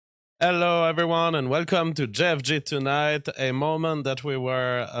Hello, everyone, and welcome to JFG Tonight, a moment that we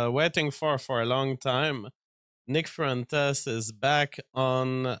were waiting for a long time. Nick Fuentes is back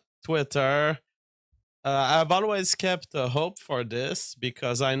on Twitter. I've always kept hope for this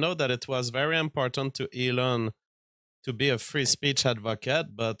because I know that it was very important to Elon to be a free speech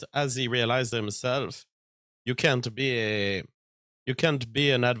advocate, but as he realized himself, you can't be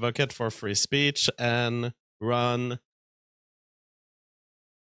an advocate for free speech and run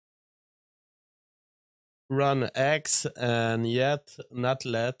X and yet not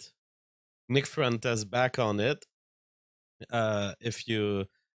let Nick Fuentes back on it. If you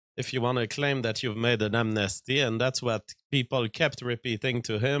want to claim that you've made an amnesty, and that's what people kept repeating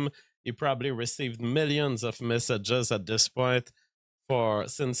to him. He probably received millions of messages at this point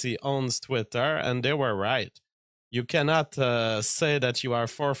since he owns Twitter, and they were right. You cannot say that you are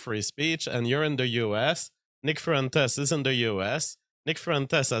for free speech and you're in the US. Nick Fuentes is in the US. Nick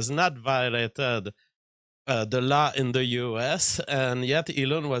Fuentes has not violated the law in the US, and yet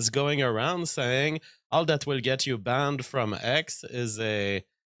Elon was going around saying all that will get you banned from X is a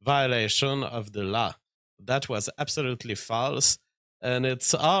violation of the law. That was absolutely false, and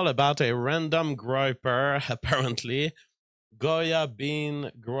it's all about a random groiper, apparently. Goya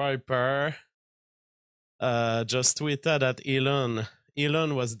Bean Groiper just tweeted that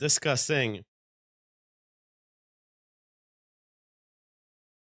Elon was discussing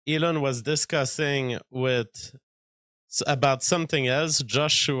about something else,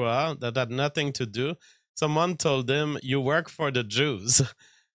 Joshua, that had nothing to do. Someone told him, "You work for the Jews."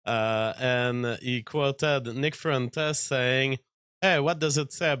 And he quoted Nick Fuentes saying, "Hey, what does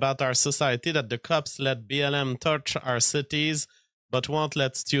it say about our society that the cops let BLM touch our cities but won't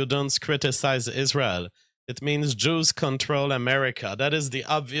let students criticize Israel? It means Jews control America." That is the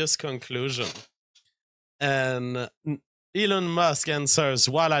obvious conclusion. And Elon Musk answers,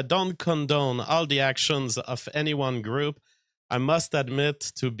 "While I don't condone all the actions of any one group, I must admit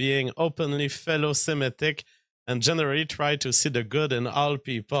to being openly fellow-Semitic and generally try to see the good in all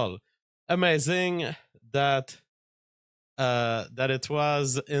people." Amazing that it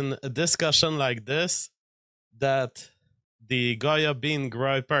was in a discussion like this that the Goya Bean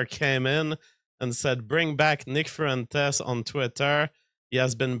Groiper came in and said, "Bring back Nick Fuentes on Twitter. He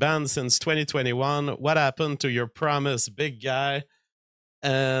has been banned since 2021. What happened to your promise, big guy?"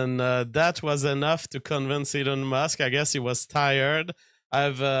 And that was enough to convince Elon Musk. I guess he was tired.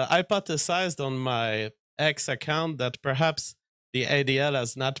 I've hypothesized on my X account that perhaps the ADL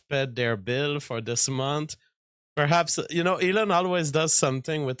has not paid their bill for this month. Perhaps, Elon always does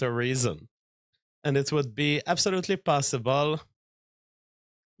something with a reason. And it would be absolutely possible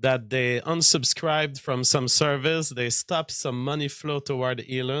that they unsubscribed from some service, they stopped some money flow toward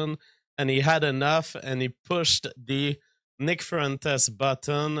Elon, and he had enough, and he pushed the Nick Fuentes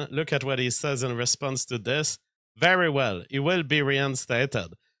button. Look at what he says in response to this. "Very well, he will be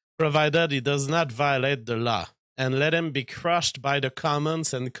reinstated, provided he does not violate the law, and let him be crushed by the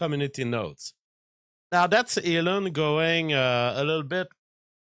comments and community notes." Now, that's Elon going a little bit.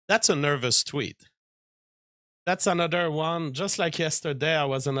 That's a nervous tweet. That's another one, just like yesterday I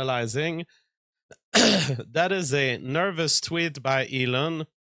was analyzing. That is a nervous tweet by Elon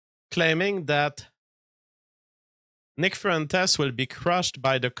claiming that Nick Fuentes will be crushed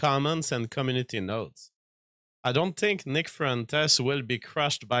by the comments and community notes. I don't think Nick Fuentes will be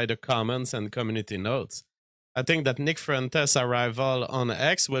crushed by the comments and community notes. I think that Nick Fuentes' arrival on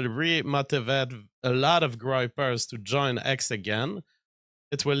X will re-motivate a lot of groipers to join X again.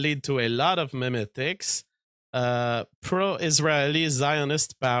 It will lead to a lot of mimetics. Pro-Israeli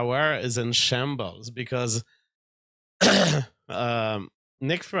Zionist power is in shambles because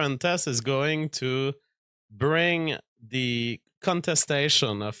Nick Fuentes is going to bring the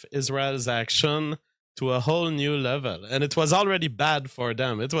contestation of Israel's action to a whole new level. And it was already bad for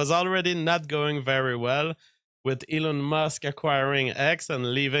them. It was already not going very well with Elon Musk acquiring X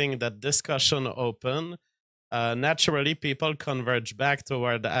and leaving that discussion open. Naturally, people converge back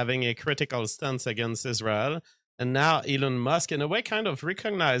toward having a critical stance against Israel. And now Elon Musk, in a way, kind of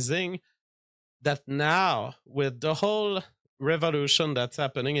recognizing that now, with the whole revolution that's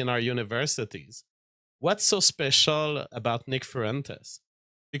happening in our universities, what's so special about Nick Fuentes?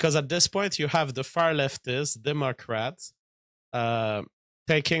 Because at this point, you have the far leftist Democrats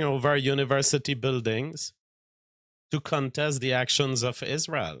taking over university buildings to contest the actions of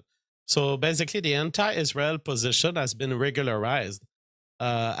Israel. So basically, the anti-Israel position has been regularized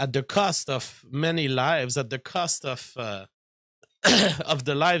at the cost of many lives, at the cost of of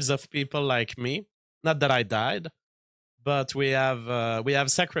the lives of people like me. Not that I died, but we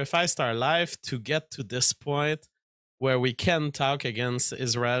have sacrificed our life to get to this point where we can talk against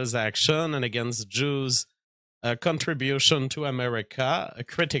Israel's action and against Jews' contribution to America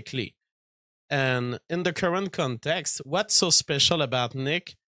critically. And in the current context, what's so special about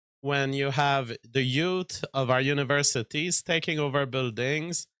Nick when you have the youth of our universities taking over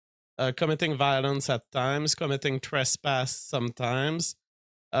buildings, committing violence at times, committing trespass sometimes?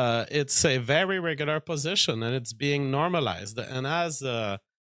 It's a very regular position and it's being normalized. And as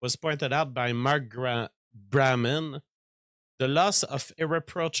was pointed out by Mark Braman, the loss of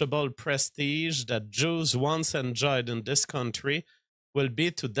irreproachable prestige that Jews once enjoyed in this country will be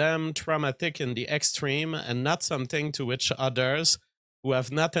to them traumatic in the extreme and not something to which others who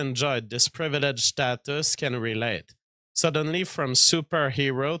have not enjoyed this privileged status can relate. Suddenly, from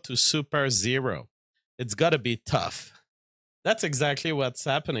superhero to super zero. It's got to be tough. That's exactly what's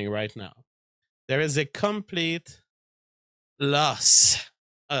happening right now. There is a complete loss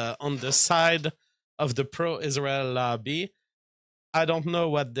on the side of the pro-Israel lobby. I don't know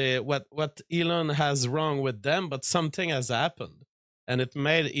what Elon has wrong with them, but something has happened. And it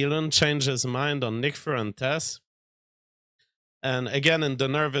made Elon change his mind on Nick Fuentes. And again, in the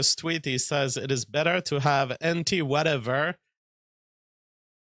nervous tweet, he says, it is better to have anti-whatever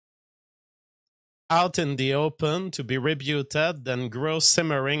out in the open to be rebutted than grow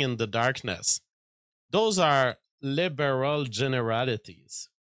simmering in the darkness. Those are liberal generalities.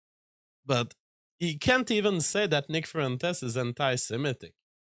 But he can't even say that Nick Fuentes is anti-Semitic.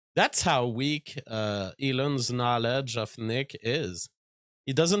 That's how weak Elon's knowledge of Nick is.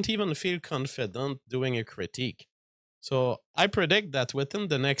 He doesn't even feel confident doing a critique. So I predict that within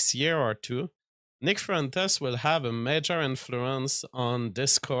the next year or two, Nick Fuentes will have a major influence on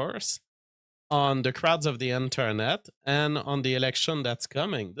discourse, on the crowds of the internet, and on the election that's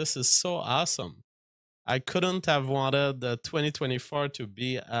coming. This is so awesome. I couldn't have wanted 2024 to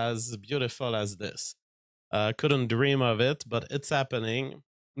be as beautiful as this. Couldn't dream of it, but it's happening.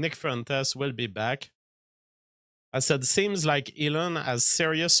 Nick Fuentes will be back. I said, seems like Elon has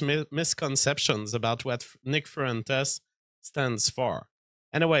serious misconceptions about what Nick Fuentes stands for.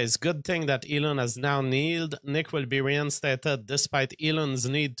 Anyways, good thing that Elon has now kneeled. Nick will be reinstated despite Elon's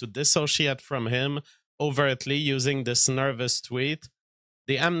need to dissociate from him overtly using this nervous tweet.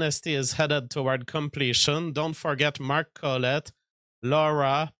 The amnesty is headed toward completion. Don't forget Mark Collett,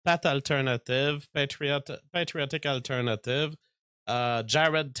 Laura, Pat Alternative, Patriotic Alternative,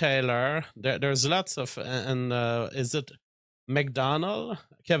 Jared Taylor. There's lots of, and is it McDonald?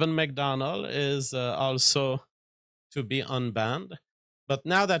 Kevin McDonald is also to be unbanned. But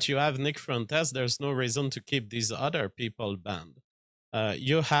now that you have Nick Fuentes, there's no reason to keep these other people banned.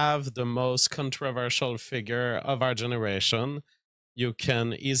 You have the most controversial figure of our generation. You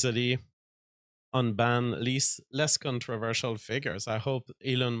can easily unban less controversial figures. I hope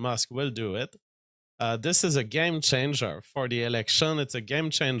Elon Musk will do it. This is a game changer for the election. It's a game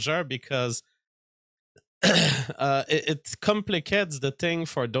changer because it complicates the thing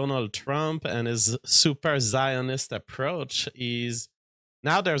for Donald Trump and his super Zionist approach.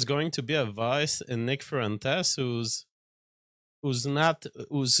 Now there's going to be a voice in Nick Fuentes who's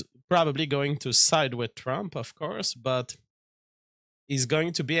probably going to side with Trump, of course, but he's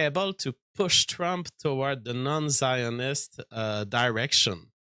going to be able to push Trump toward the non-Zionist direction.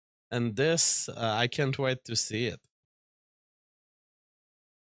 And this, I can't wait to see it.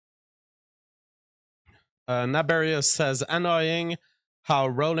 Naberius says, annoying how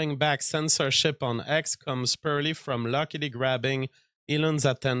rolling back censorship on X comes purely from luckily grabbing Elon's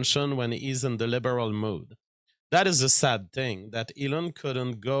attention when he's in the liberal mood. That is a sad thing, that Elon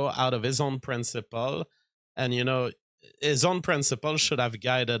couldn't go out of his own principle. And, you know, his own principle should have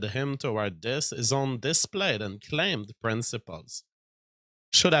guided him toward this. His own displayed and claimed principles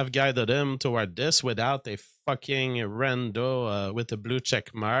should have guided him toward this without a fucking rando with a blue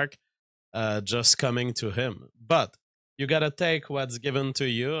check mark just coming to him. But you gotta take what's given to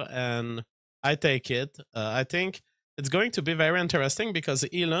you, and I take it. I think it's going to be very interesting because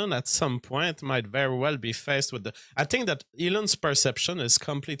Elon at some point might very well be faced with I think that Elon's perception is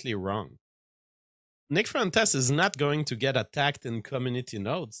completely wrong. Nick Fuentes is not going to get attacked in community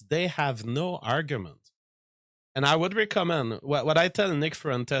notes. They have no argument. And I would recommend, what I tell Nick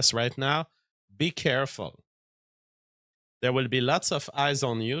Fuentes right now, be careful. There will be lots of eyes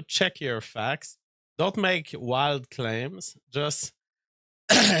on you. Check your facts. Don't make wild claims. Just,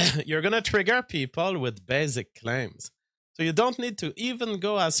 you're going to trigger people with basic claims. So you don't need to even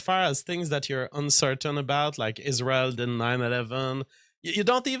go as far as things that you're uncertain about, like Israel did 9/11. You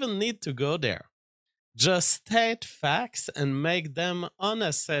don't even need to go there. Just state facts and make them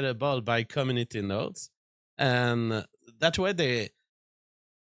unassailable by community notes. And that way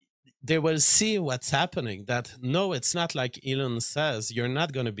they will see what's happening. That no, it's not like Elon says, you're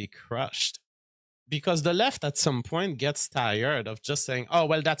not going to be crushed. Because the left at some point gets tired of just saying, oh,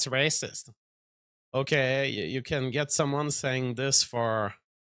 well, that's racist. Okay, you can get someone saying this for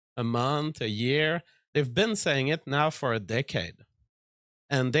a month, a year. They've been saying it now for a decade.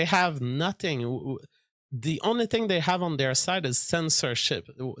 And they have nothing. The only thing they have on their side is censorship.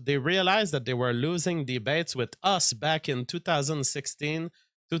 They realized that they were losing debates with us back in 2016,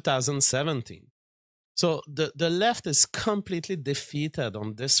 2017. So the left is completely defeated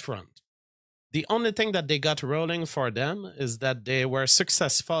on this front. The only thing that they got rolling for them is that they were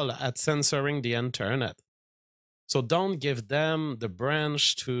successful at censoring the internet. So don't give them the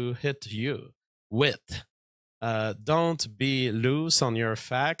branch to hit you with. Don't be loose on your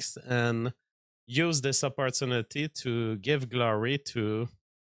facts and use this opportunity to give glory to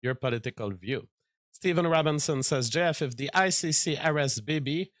your political view. Stephen Robinson says, Jeff, if the ICC arrests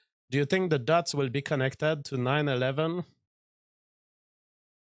Bibi, do you think the dots will be connected to 9/11?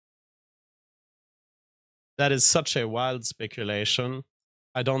 That is such a wild speculation.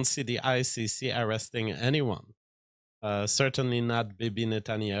 I don't see the ICC arresting anyone. Certainly not Bibi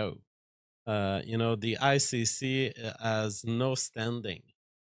Netanyahu. The ICC has no standing.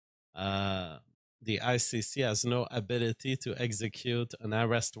 The ICC has no ability to execute an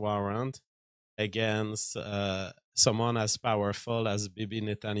arrest warrant against someone as powerful as Bibi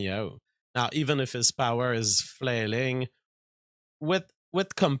Netanyahu. Now, even if his power is flailing,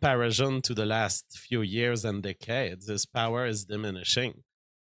 with comparison to the last few years and decades, his power is diminishing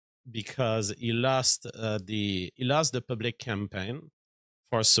because he lost the public campaign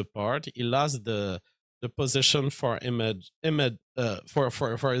for support. He lost the position for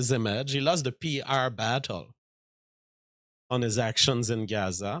for his image. He lost the PR battle on his actions in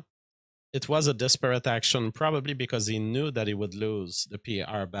Gaza. It was a desperate action, probably because he knew that he would lose the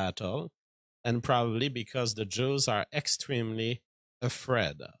PR battle, and probably because the Jews are extremely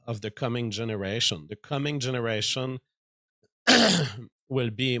afraid of the coming generation. The coming generation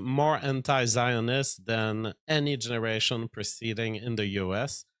will be more anti-Zionist than any generation preceding in the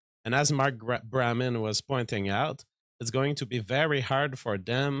US. And as Mark Bramin was pointing out, it's going to be very hard for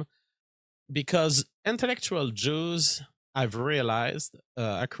them because intellectual Jews, I've realized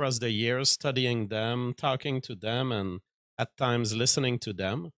across the years, studying them, talking to them, and at times listening to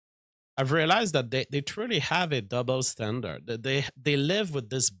them, I've realized that they truly have a double standard. They live with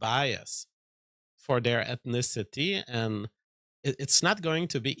this bias for their ethnicity, and it's not going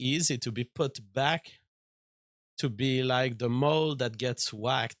to be easy to be put back to be like the mole that gets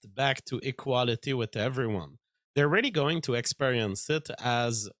whacked back to equality with everyone. They're really going to experience it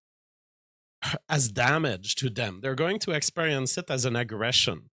as damage to them. They're going to experience it as an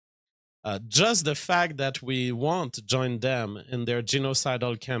aggression. Just the fact that we won't join them in their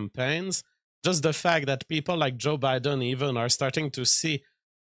genocidal campaigns, just the fact that people like Joe Biden even are starting to see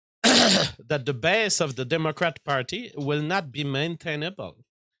that the base of the Democrat Party will not be maintainable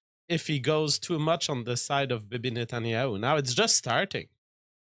if he goes too much on the side of Bibi Netanyahu. Now it's just starting.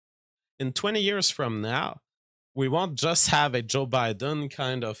 In 20 years from now, we won't just have a Joe Biden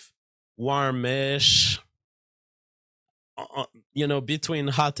kind of warmish, between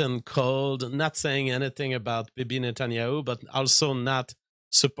hot and cold, not saying anything about Bibi Netanyahu, but also not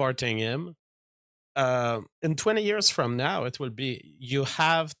supporting him. In 20 years from now, it will be you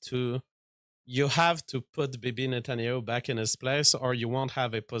have to put Bibi Netanyahu back in his place, or you won't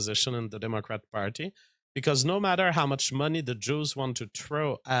have a position in the Democrat Party. Because no matter how much money the Jews want to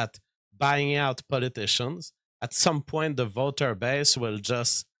throw at buying out politicians, at some point the voter base will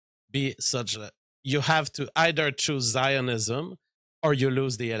just be such that you have to either choose Zionism or you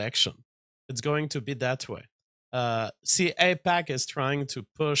lose the election. It's going to be that way. See, AIPAC is trying to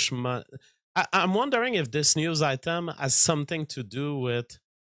push. I'm wondering if this news item has something to do with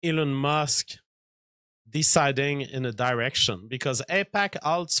Elon Musk deciding in a direction, because AIPAC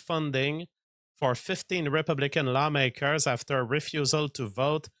halts funding for 15 Republican lawmakers after refusal to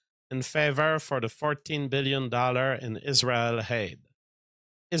vote in favor for the $14 billion in Israel aid.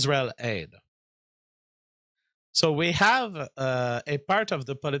 So we have a part of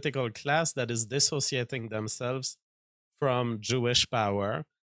the political class that is dissociating themselves from Jewish power.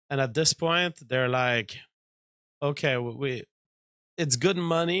 And at this point, they're like, okay, it's good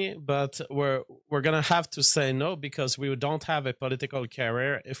money, but we're going to have to say no because we don't have a political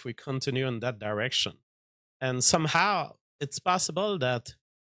career if we continue in that direction. And somehow it's possible that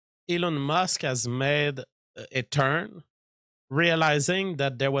Elon Musk has made a turn, realizing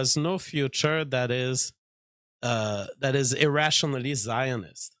that there was no future that is irrationally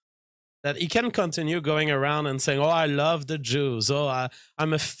Zionist. that he can continue going around and saying, oh, I love the Jews. Oh,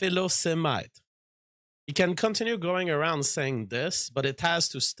 I'm a philo-Semite. He can continue going around saying this, but it has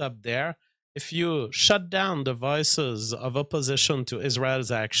to stop there. If you shut down the voices of opposition to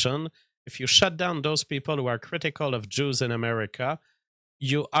Israel's action, if you shut down those people who are critical of Jews in America,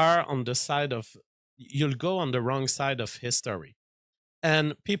 you are on the side of, you'll go on the wrong side of history.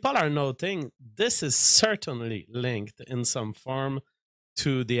 And people are noting this is certainly linked in some form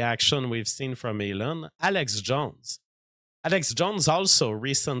to the action we've seen from Elon. Alex Jones also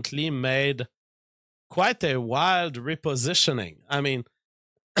recently made quite a wild repositioning. I mean,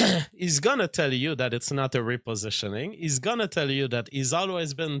 he's gonna tell you that it's not a repositioning. He's gonna tell you that he's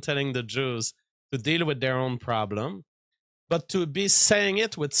always been telling the Jews to deal with their own problem, but to be saying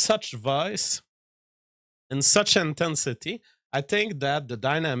it with such voice and such intensity, I think that the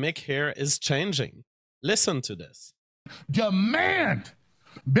dynamic here is changing. Listen to this. Demand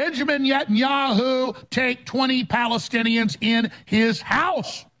Benjamin Netanyahu take 20 Palestinians in his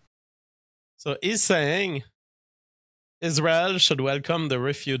house. So he's saying Israel should welcome the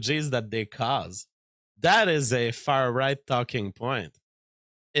refugees that they cause. That is a far-right talking point.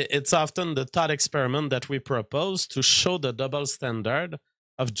 It's often the thought experiment that we propose to show the double standard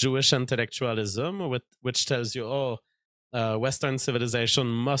of Jewish intellectualism, which tells you, oh, Western civilization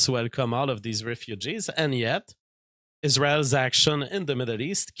must welcome all of these refugees, and yet Israel's action in the Middle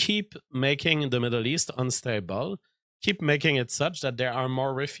East keep making the Middle East unstable, keep making it such that there are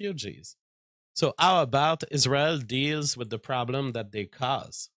more refugees. So how about Israel deals with the problem that they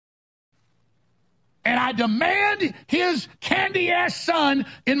cause? And I demand his candy-ass son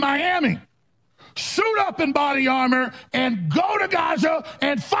in Miami suit up in body armor and go to Gaza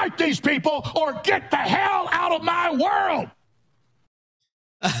and fight these people or get the hell out of my world.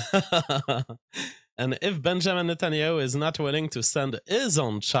 And if Benjamin Netanyahu is not willing to send his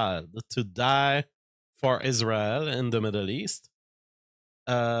own child to die for Israel in the Middle East,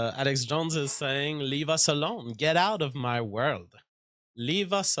 Alex Jones is saying, leave us alone. Get out of my world.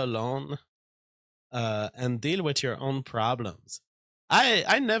 Leave us alone and deal with your own problems.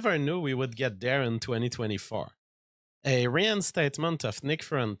 I never knew we would get there in 2024. A reinstatement of Nick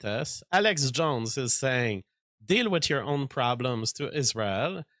Fuentes. Alex Jones is saying, deal with your own problems to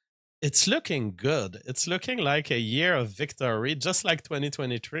Israel. It's looking good. It's looking like a year of victory, just like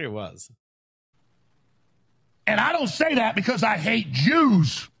 2023 was. And I don't say that because I hate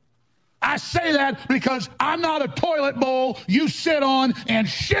Jews. I say that because I'm not a toilet bowl you sit on and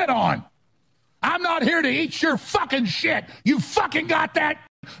shit on. I'm not here to eat your fucking shit. You fucking got that?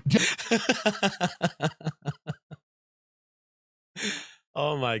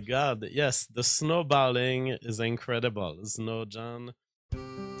 Oh my God. Yes, the snowballing is incredible. Snow John.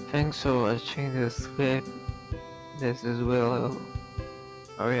 Thanks for watching this clip. This is Willow.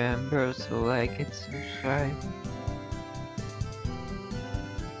 Remember to like and subscribe.